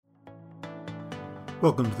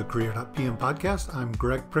Welcome to the Career.pm podcast. I'm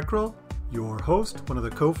Greg Prickrell, your host, one of the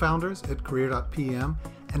co-founders at Career.pm.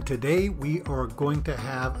 And today we are going to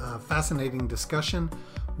have a fascinating discussion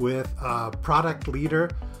with a product leader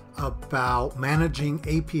about managing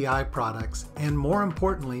API products and, more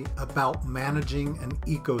importantly, about managing an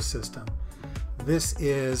ecosystem. This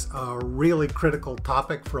is a really critical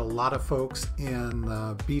topic for a lot of folks in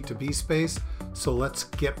the B2B space, so let's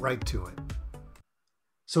get right to it.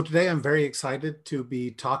 So today I'm very excited to be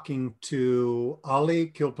talking to Olli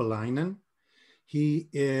Kilpeläinen. He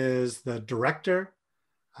is the director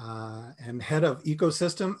and head of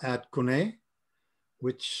ecosystem at Kone,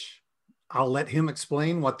 which I'll let him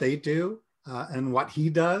explain what they do and what he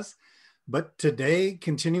does. But today,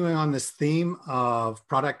 continuing on this theme of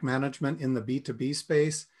product management in the B2B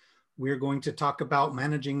space, we're going to talk about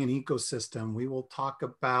managing an ecosystem. We will talk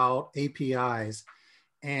about APIs.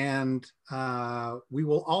 And we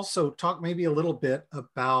will also talk maybe a little bit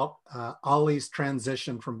about Olli's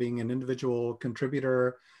transition from being an individual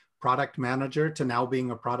contributor, product manager to now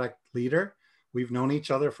being a product leader. We've known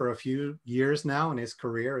each other for a few years now and his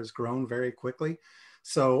career has grown very quickly.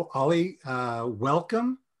 So Olli,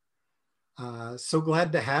 welcome. So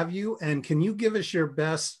glad to have you. And can you give us your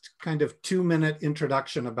best kind of 2-minute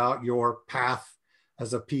introduction about your path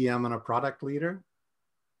as a PM and a product leader?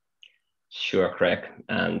 Sure, Craig,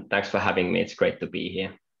 and thanks for having me. It's great to be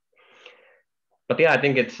here. But yeah, I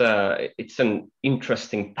think it's an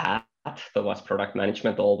interesting path towards product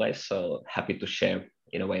management always. So happy to share,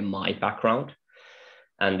 in a way, my background.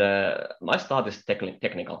 And my start is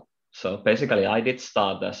technical. So basically, I did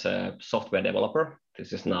start as a software developer.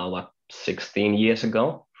 This is now 16 years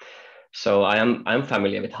ago. So I'm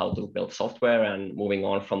familiar with how to build software, and moving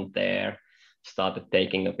on from there, started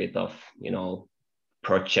taking a bit of,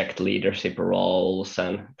 project leadership roles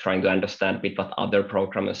and trying to understand a bit what other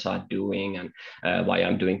programmers are doing and why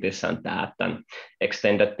I'm doing this and that, and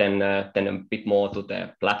extended then a bit more to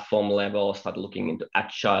the platform level, started looking into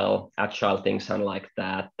agile things and like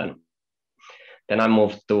that. And then I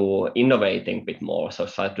moved to innovating a bit more. So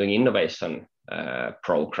started doing innovation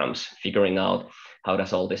programs, figuring out how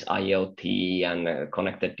does all this IoT and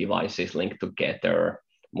connected devices link together,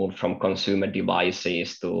 moved from consumer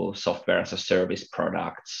devices to software as a service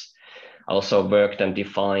products. I also worked and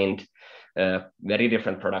defined very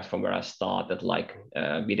different products from where I started, like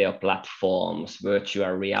video platforms,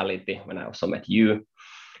 virtual reality, when I also met you,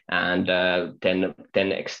 and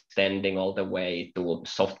then extending all the way to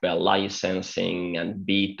software licensing and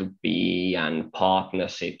B2B and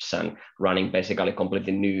partnerships, and running basically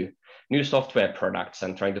completely new software products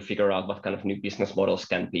and trying to figure out what kind of new business models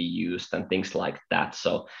can be used and things like that.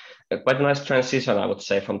 So quite a nice transition, I would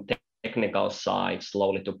say, from technical side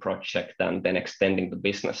slowly to project and then extending the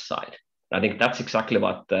business side. I think that's exactly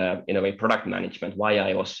what, in a way, product management, why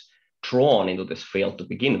I was drawn into this field to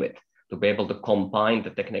begin with, to be able to combine the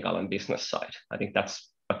technical and business side. I think that's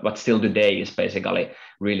what still today is basically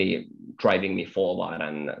really driving me forward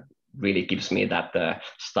and really gives me that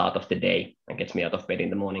start of the day and gets me out of bed in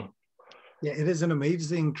the morning. Yeah, it is an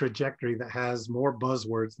amazing trajectory that has more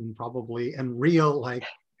buzzwords than probably, and real,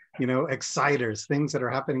 exciters, things that are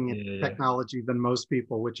happening in technology than most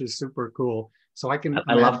people, which is super cool. So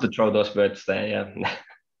I love to throw those words there. Yeah.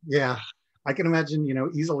 Yeah. I can imagine,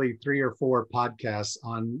 easily 3 or 4 podcasts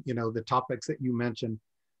on, the topics that you mentioned.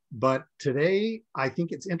 But today, I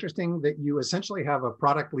think it's interesting that you essentially have a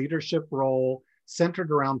product leadership role centered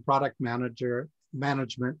around product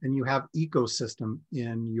management, and you have ecosystem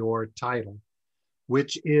in your title,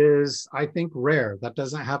 which is, I think, rare. That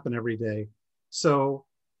doesn't happen every day. So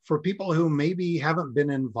for people who maybe haven't been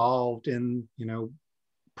involved in,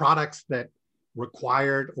 products that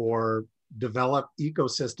required or develop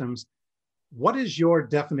ecosystems, what is your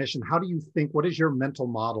definition? How do you think, what is your mental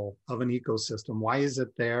model of an ecosystem? Why is it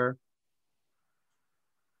there?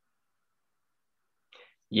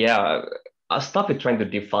 Yeah, I'll start with trying to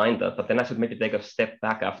define that, but then I should maybe take a step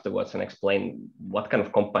back afterwards and explain what kind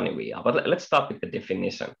of company we are. But let's start with the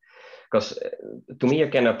definition, because to me,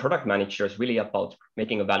 again, a product manager is really about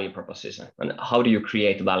making a value proposition and how do you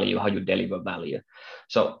create value, how you deliver value.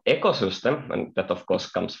 So ecosystem, and that of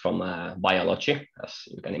course comes from biology, as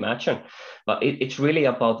you can imagine, but it's really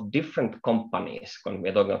about different companies, when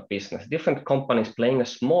we're talking about business, different companies playing a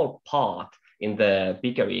small part in the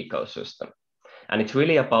bigger ecosystem. And it's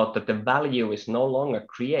really about that the value is no longer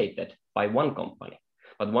created by one company,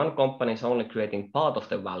 but one company is only creating part of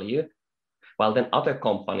the value, while then other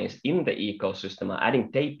companies in the ecosystem are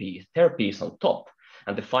adding their piece on top.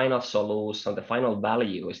 And the final solution, the final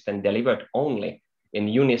value is then delivered only in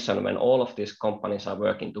unison when all of these companies are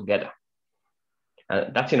working together.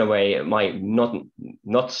 That's in a way my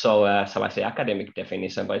not so, shall I say, academic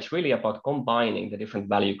definition, but it's really about combining the different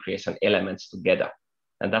value creation elements together.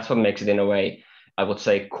 And that's what makes it, in a way, I would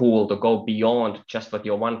say, cool to go beyond just what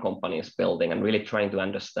your one company is building and really trying to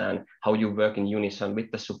understand how you work in unison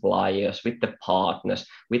with the suppliers, with the partners,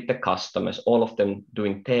 with the customers, all of them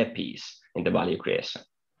doing their piece in the value creation.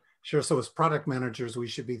 Sure. So as product managers, we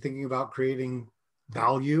should be thinking about creating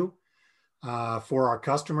value for our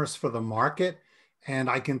customers, for the market.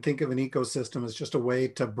 And I can think of an ecosystem as just a way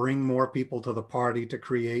to bring more people to the party to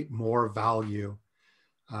create more value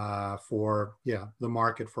for the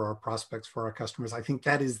market, for our prospects, for our customers. I think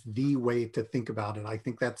that is the way to think about it. I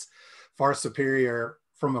think that's far superior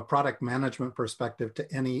from a product management perspective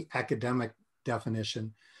to any academic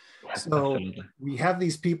definition. So Absolutely. we have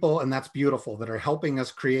these people, and that's beautiful, that are helping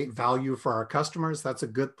us create value for our customers. That's a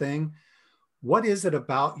good thing. What is it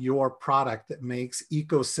about your product that makes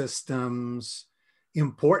ecosystems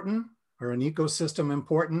important, or an ecosystem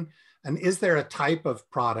important? And is there a type of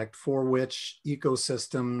product for which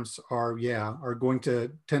ecosystems are going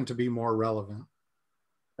to tend to be more relevant?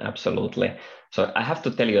 Absolutely. So I have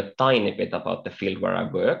to tell you a tiny bit about the field where I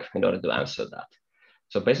work in order to answer that.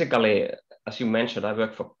 So basically, as you mentioned, I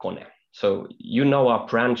work for Kone. So you know our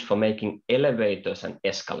branch for making elevators and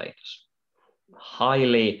escalators,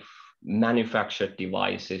 highly manufactured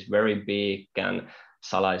devices, very big and,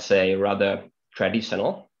 shall I say, rather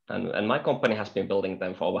traditional. And my company has been building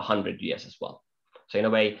them for over 100 years as well. So in a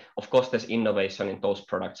way, of course, there's innovation in those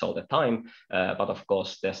products all the time, but of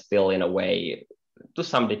course, they're still in a way, to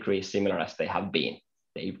some degree, similar as they have been.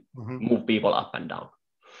 They move people up and down.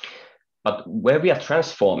 But where we are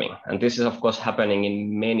transforming, and this is of course happening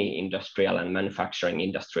in many industrial and manufacturing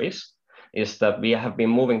industries, is that we have been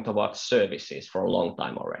moving towards services for a long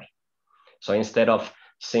time already. So instead of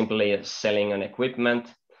simply selling an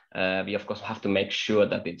equipment, we of course have to make sure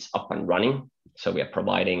that it's up and running. So we are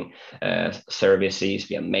providing services,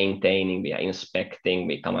 we are maintaining, we are inspecting,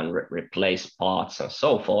 we come and replace parts and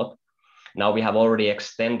so forth. Now we have already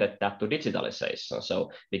extended that to digitalization.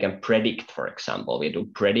 So we can predict, for example, we do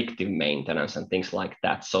predictive maintenance and things like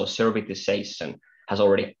that. So servitization has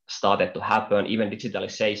already started to happen. Even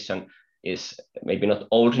digitalization is maybe not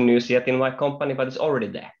old news yet in my company, but it's already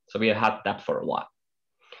there. So we have had that for a while.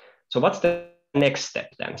 So what's the next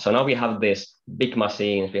step then? So now we have these big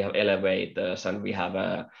machines, we have elevators, and we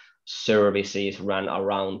have services run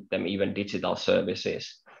around them, even digital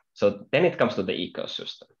services. So then it comes to the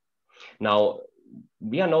ecosystem. Now,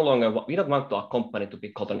 we don't want our company to be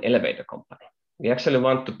called an elevator company. We actually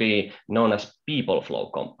want to be known as people flow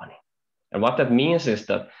company. And what that means is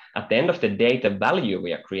that at the end of the day, the value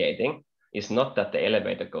we are creating is not that the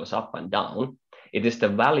elevator goes up and down. It is the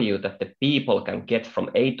value that the people can get from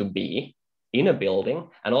A to B in a building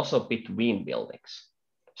and also between buildings.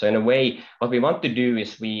 So in a way, what we want to do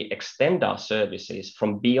is we extend our services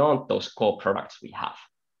from beyond those core products we have.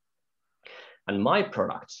 And my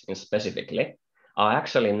products in specifically are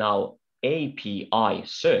actually now API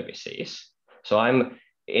services. So I'm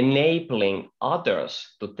enabling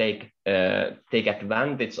others to take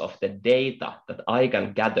advantage of the data that I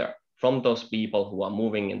can gather from those people who are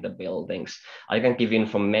moving in the buildings. I can give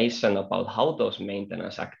information about how those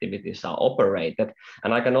maintenance activities are operated.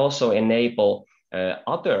 And I can also enable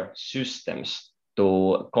other systems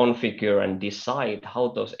to configure and decide how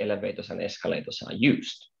those elevators and escalators are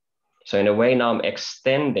used. So in a way, now I'm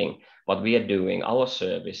extending what we are doing, our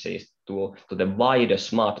services, to the wider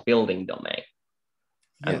smart building domain.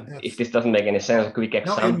 And if this doesn't make any sense, a quick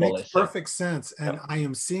example is... No, it makes perfect sense. And I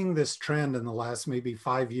am seeing this trend in the last maybe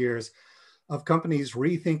 5 years of companies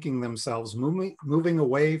rethinking themselves, moving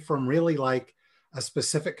away from really like a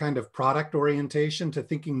specific kind of product orientation to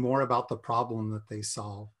thinking more about the problem that they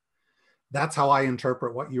solve. That's how I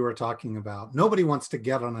interpret what you were talking about. Nobody wants to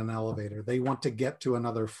get on an elevator. They want to get to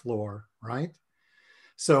another floor, right?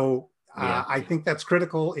 So I think that's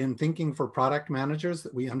critical in thinking for product managers,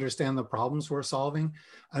 that we understand the problems we're solving,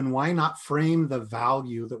 and why not frame the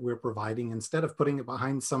value that we're providing instead of putting it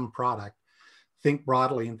behind some product. Think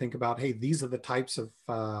broadly and think about, hey, these are the types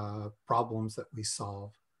of problems that we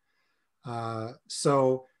solve.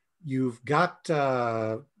 So you've got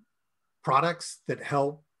products that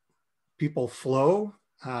help people flow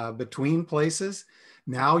between places.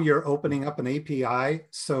 Now you're opening up an API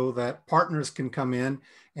so that partners can come in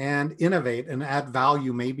and innovate and add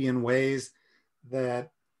value, maybe in ways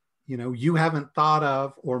that you haven't thought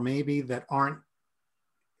of, or maybe that aren't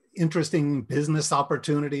interesting business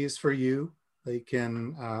opportunities for you. They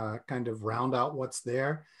can kind of round out what's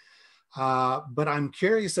there. But I'm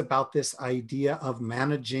curious about this idea of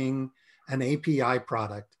managing an API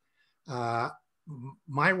product.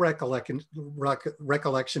 my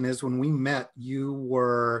recollection is when we met, you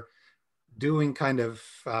were doing kind of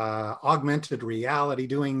augmented reality,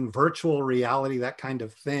 doing virtual reality, that kind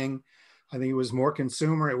of thing. I think it was more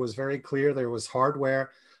consumer. It was very clear there was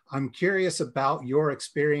hardware. I'm curious about your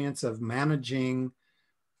experience of managing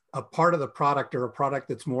a part of the product or a product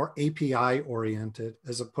that's more API oriented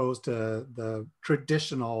as opposed to the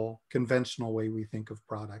traditional, conventional way we think of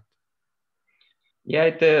product. Yeah,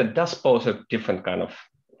 it does pose a different kind of,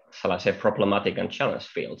 shall I say, problematic and challenge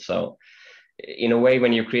field. So in a way,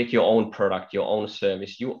 when you create your own product, your own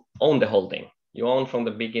service, you own the whole thing. You own from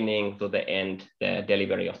the beginning to the end, the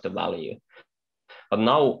delivery of the value. But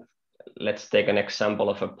now let's take an example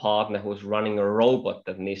of a partner who's running a robot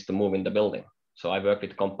that needs to move in the building. So I work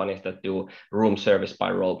with companies that do room service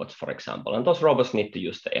by robots, for example, and those robots need to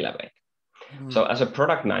use the elevator. So as a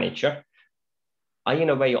product manager, I, in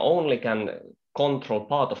a way, only can control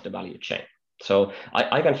part of the value chain. So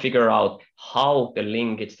I can figure out how the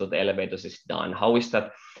linkage to the elevators is done. How is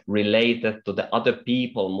that related to the other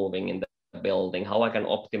people moving in the building? How I can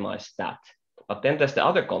optimize that. But then there's the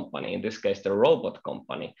other company, in this case, the robot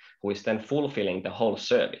company, who is then fulfilling the whole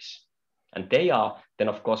service. And they are then,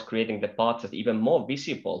 of course, creating the parts that are even more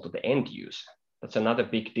visible to the end user. That's another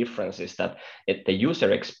big difference, is that the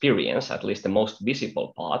user experience, at least the most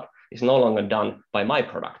visible part, is no longer done by my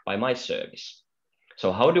product, by my service.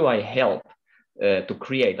 So how do I help to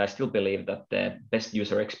create? I still believe that the best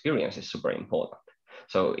user experience is super important.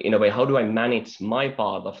 So in a way, how do I manage my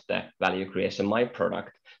part of the value creation, my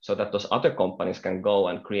product, so that those other companies can go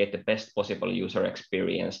and create the best possible user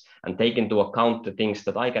experience and take into account the things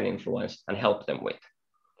that I can influence and help them with?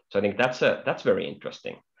 So I think that's very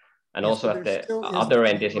interesting. And also at the other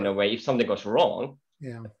end is, in a way, if something goes wrong,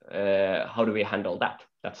 how do we handle that?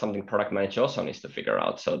 That's something product manager also needs to figure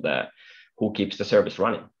out. So who keeps the service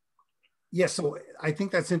running? Yes, so I think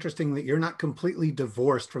that's interesting that you're not completely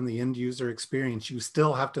divorced from the end user experience. You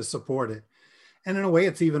still have to support it. And in a way,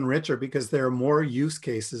 it's even richer because there are more use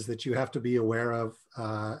cases that you have to be aware of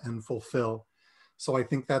and fulfill. So I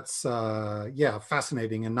think that's,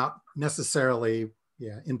 fascinating and not necessarily,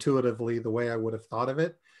 intuitively the way I would have thought of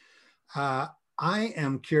it. I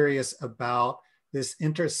am curious about this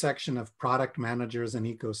intersection of product managers and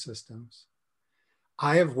ecosystems.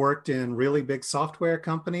 I have worked in really big software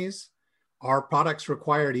companies. Our products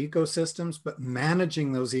required ecosystems, but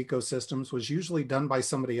managing those ecosystems was usually done by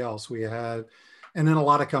somebody else. And in a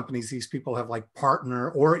lot of companies, these people have like partner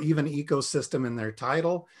or even ecosystem in their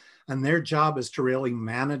title. And their job is to really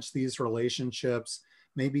manage these relationships,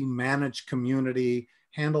 maybe manage community,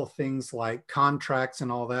 handle things like contracts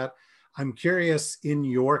and all that. I'm curious, in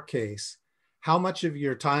your case, how much of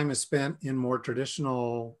your time is spent in more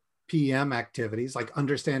traditional PM activities, like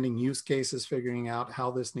understanding use cases, figuring out how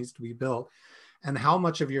this needs to be built, and how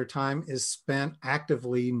much of your time is spent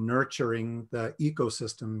actively nurturing the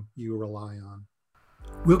ecosystem you rely on?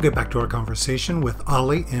 We'll get back to our conversation with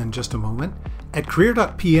Olli in just a moment. At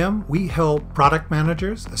Career.pm, we help product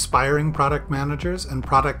managers, aspiring product managers, and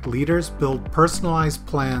product leaders build personalized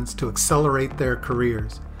plans to accelerate their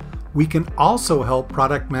careers. We can also help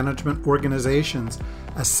product management organizations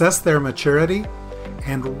assess their maturity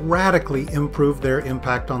and radically improve their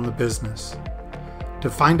impact on the business. To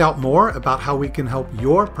find out more about how we can help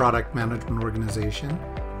your product management organization,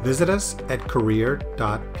 visit us at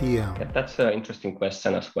career.pm. Yeah, that's an interesting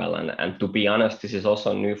question as well. And to be honest, this is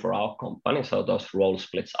also new for our company. So those role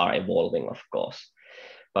splits are evolving, of course.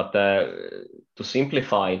 But to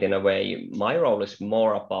simplify it in a way, my role is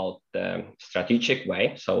more about the strategic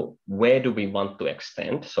way. So where do we want to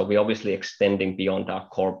extend? So we're obviously extending beyond our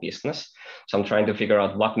core business. So I'm trying to figure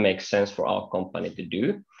out what makes sense for our company to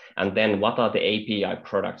do. And then what are the API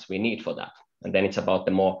products we need for that? And then it's about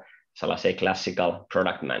the more, shall I say, classical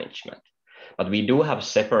product management. But we do have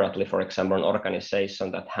separately, for example, an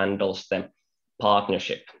organization that handles the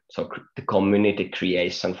partnership. So the community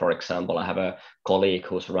creation, for example, I have a colleague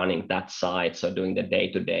who's running that side, so doing the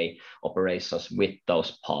day-to-day operations with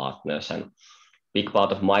those partners. And big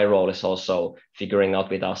part of my role is also figuring out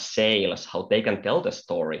with our sales how they can tell the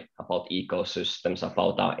story about ecosystems,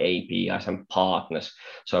 about our APIs and partners.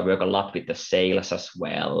 So I work a lot with the sales as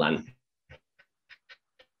well, and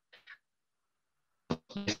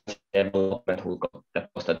development who got that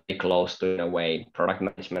was that close to, in a way, product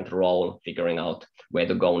management role, figuring out where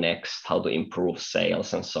to go next, how to improve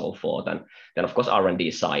sales and so forth. And then of course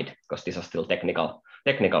R&D side, because these are still technical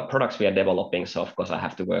products we are developing. So of course I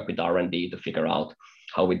have to work with R&D to figure out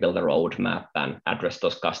how we build a roadmap and address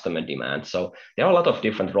those customer demands. So there are a lot of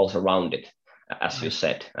different roles around it, as you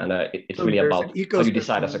said. And it's so really about how you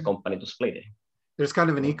decide as a company to split it. there's kind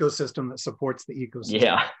of an ecosystem that supports the ecosystem.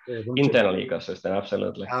 Yeah, internal ecosystem,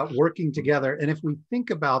 absolutely. Working together. And if we think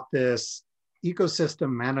about this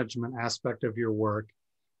ecosystem management aspect of your work,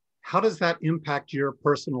 how does that impact your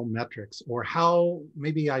personal metrics? Or how,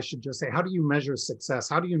 maybe I should just say, how do you measure success?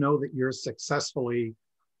 How do you know that you're successfully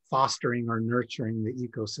fostering or nurturing the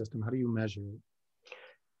ecosystem? How do you measure it?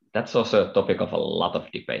 That's also a topic of a lot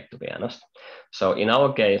of debate, to be honest. So in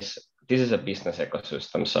our case, this is a business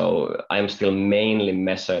ecosystem. So I'm still mainly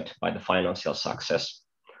measured by the financial success.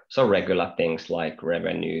 So regular things like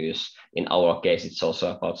revenues. In our case, it's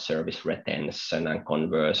also about service retention and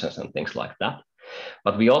conversions and things like that.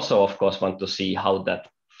 But we also, of course, want to see how that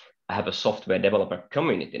I have a software developer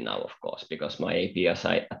community now, of course, because my APIs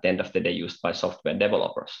are at the end of the day used by software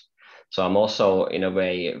developers. So I'm also, in a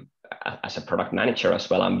way, as a product manager as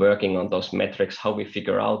well, I'm working on those metrics, how we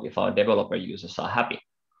figure out if our developer users are happy.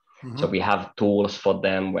 Mm-hmm. So we have tools for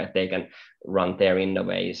them where they can run their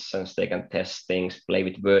innovations, they can test things, play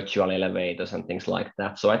with virtual elevators and things like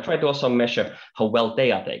that. So I try to also measure how well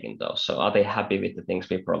they are taking those. So are they happy with the things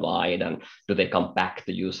we provide, and do they come back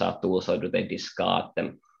to use our tools, or do they discard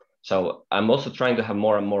them? So I'm also trying to have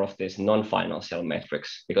more and more of these non-financial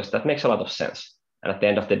metrics, because that makes a lot of sense. And at the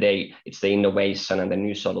end of the day, it's the innovation and the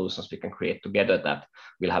new solutions we can create together that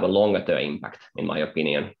will have a longer term impact, in my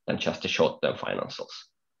opinion, than just the short-term financials.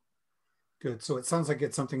 Good. So it sounds like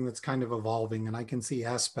it's something that's kind of evolving, and I can see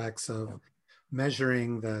aspects of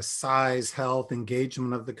measuring the size, health,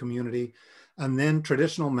 engagement of the community, and then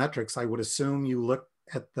traditional metrics. I would assume you look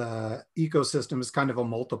at the ecosystem as kind of a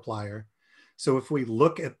multiplier. So if we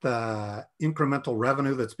look at the incremental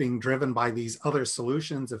revenue that's being driven by these other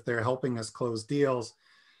solutions, if they're helping us close deals,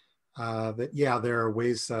 there are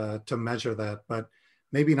ways to measure that, but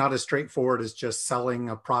maybe not as straightforward as just selling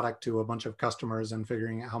a product to a bunch of customers and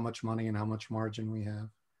figuring out how much money and how much margin we have.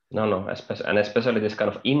 No, especially this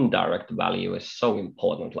kind of indirect value is so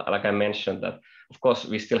important. Like I mentioned, that of course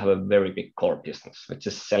we still have a very big core business, which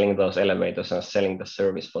is selling those elevators and selling the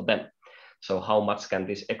service for them. So how much can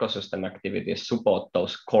these ecosystem activities support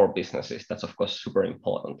those core businesses? That's of course super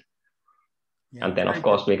important. Yeah, and then of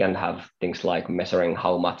course we can have things like measuring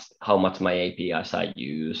how much my APIs are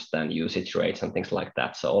used and usage rates and things like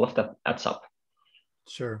that. So all of that adds up.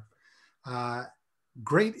 Sure.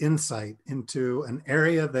 Great insight into an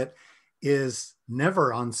area that is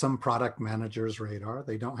never on some product manager's radar.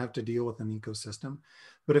 They don't have to deal with an ecosystem.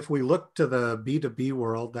 But if we look to the B2B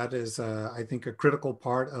world, that is, I think, a critical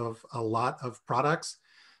part of a lot of products.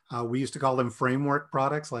 We used to call them framework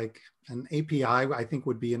products, like an API, I think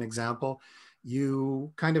would be an example.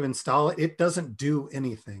 You kind of install it, it doesn't do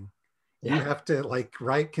anything. Yeah. You have to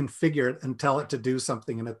configure it and tell it to do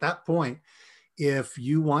something. And at that point, if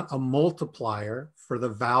you want a multiplier for the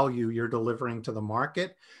value you're delivering to the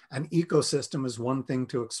market, an ecosystem is one thing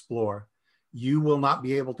to explore. You will not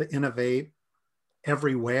be able to innovate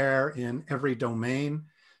everywhere in every domain,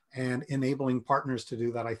 and enabling partners to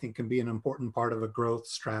do that, I think, can be an important part of a growth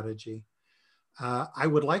strategy. I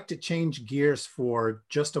would like to change gears for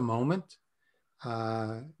just a moment.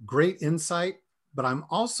 Great insight, but I'm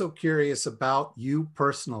also curious about you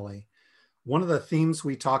personally. One of the themes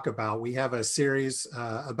we talk about, we have a series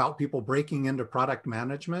about people breaking into product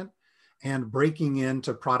management and breaking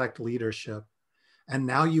into product leadership. And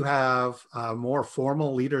now you have a more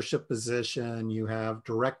formal leadership position, you have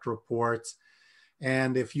direct reports.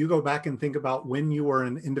 And if you go back and think about when you were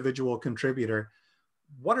an individual contributor,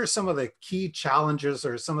 what are some of the key challenges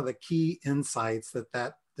or some of the key insights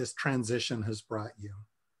that this transition has brought you?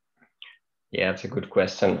 Yeah, it's a good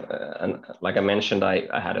question. And like I mentioned, I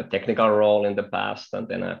had a technical role in the past and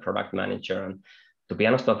then a product manager. And to be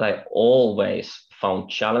honest, what I always found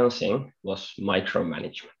challenging was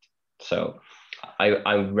micromanagement. So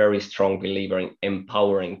I'm a very strong believer in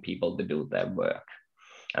empowering people to do their work.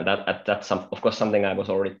 And that's of course something I was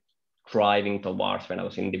already driving towards when I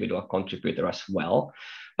was individual contributor as well.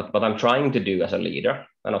 But what I'm trying to do as a leader,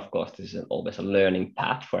 and of course this is always a learning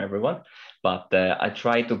path for everyone, but I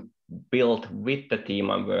try to build with the team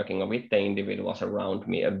I'm working with the individuals around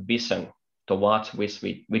me a vision towards which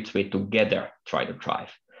we together try to drive.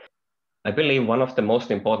 I believe one of the most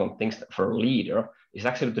important things for a leader is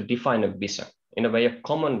actually to define a vision, in a way a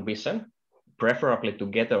common vision, preferably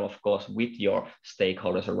together, of course, with your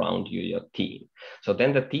stakeholders around you, your team. So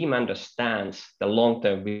then the team understands the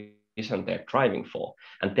long-term vision they're driving for,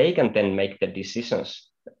 and they can then make the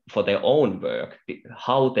decisions for their own work,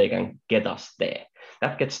 how they can get us there.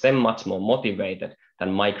 That gets them much more motivated than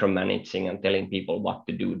micromanaging and telling people what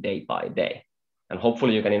to do day by day. And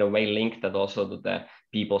hopefully you can in a way link that also to the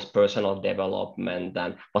people's personal development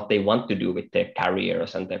and what they want to do with their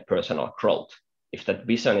careers and their personal growth. if that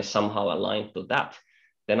vision is somehow aligned to that,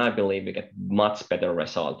 then I believe we get much better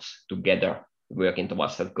results together working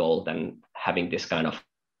towards that goal than having this kind of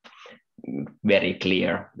very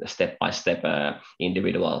clear step-by-step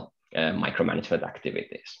individual micromanagement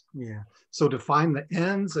activities. Yeah. So define the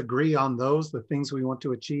ends, agree on those, the things we want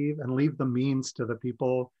to achieve, and leave the means to the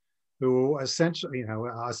people who essentially,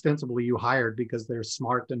 ostensibly you hired because they're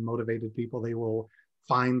smart and motivated people. They will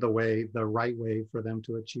find the right way for them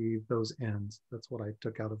to achieve those ends. That's what I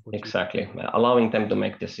took out of what exactly. Allowing them to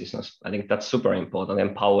make decisions. I think that's super important.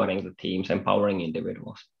 Empowering the teams, empowering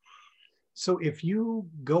individuals. So if you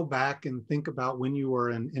go back and think about when you were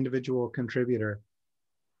an individual contributor,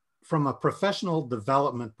 from a professional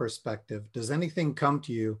development perspective, does anything come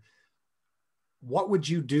to you? What would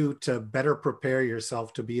you do to better prepare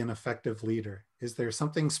yourself to be an effective leader? Is there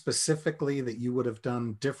something specifically that you would have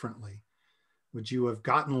done differently? Would you have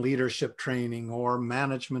gotten leadership training or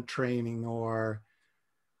management training or?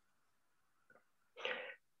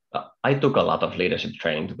 I took a lot of leadership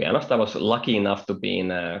training, to be honest. I was lucky enough to be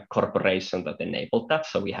in a corporation that enabled that.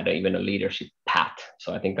 So we had even a leadership path.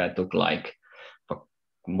 So I think I took like for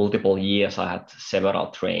multiple years, I had several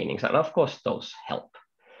trainings. And of course, those help.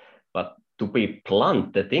 But to be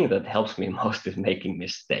blunt, the thing that helps me most is making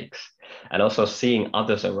mistakes and also seeing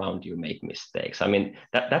others around you make mistakes. I mean,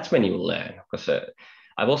 that's when you learn, because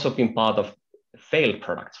I've also been part of failed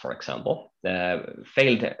products, for example,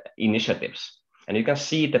 failed initiatives. And you can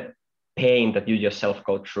see the pain that you yourself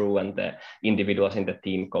go through and the individuals in the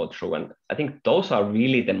team go through. And I think those are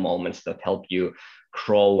really the moments that help you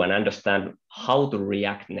grow and understand how to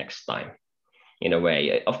react next time in a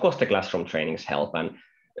way. Of course, the classroom trainings help. And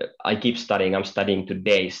I keep studying. I'm studying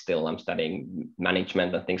today still. I'm studying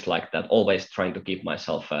management and things like that, always trying to keep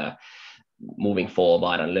myself moving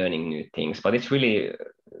forward and learning new things. But it's really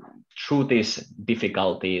through these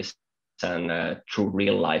difficulties and through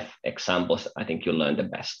real life examples, I think you learn the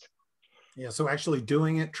best. Yeah, so actually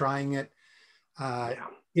doing it, trying it.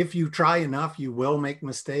 If you try enough, you will make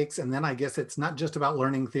mistakes. And then I guess it's not just about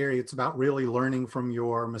learning theory, it's about really learning from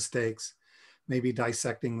your mistakes, maybe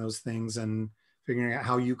dissecting those things and figuring out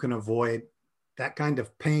how you can avoid that kind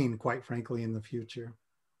of pain, quite frankly, in the future.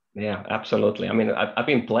 Yeah, absolutely. I mean, I've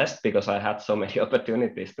been blessed because I had so many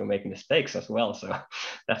opportunities to make mistakes as well. So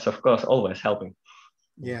that's, of course, always helping.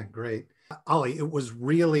 Yeah, great. Olli, it was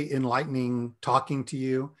really enlightening talking to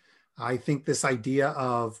you. I think this idea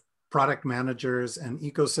of product managers and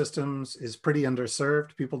ecosystems is pretty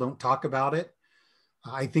underserved. People don't talk about it.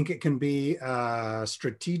 I think it can be a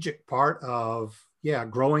strategic part of,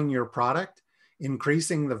 growing your product,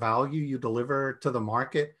 increasing the value you deliver to the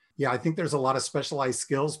market. Yeah, I think there's a lot of specialized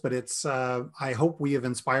skills, but it's, I hope we have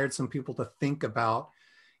inspired some people to think about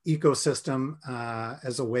ecosystem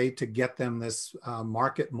as a way to get them this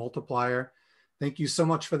market multiplier. Thank you so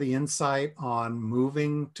much for the insight on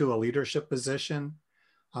moving to a leadership position,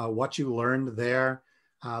 what you learned there,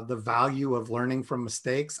 the value of learning from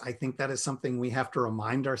mistakes. I think that is something we have to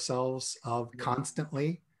remind ourselves of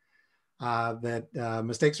constantly, that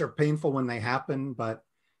mistakes are painful when they happen, but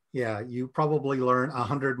you probably learn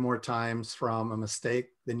 100 more times from a mistake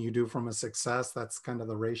than you do from a success. That's kind of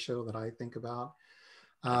the ratio that I think about.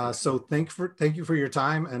 So thank you for your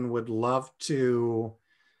time, and would love to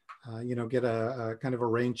get a kind of a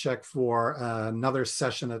rain check for another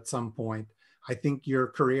session at some point. I think your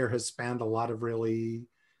career has spanned a lot of really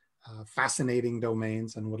fascinating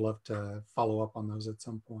domains, and would love to follow up on those at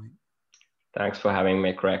some point. Thanks for having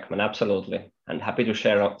me, Craig. And absolutely. And happy to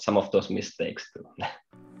share some of those mistakes too.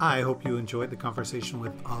 I hope you enjoyed the conversation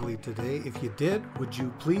with Olli today. If you did, would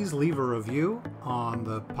you please leave a review on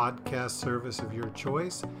the podcast service of your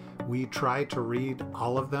choice? We try to read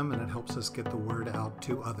all of them, and it helps us get the word out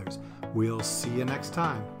to others. We'll see you next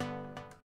time.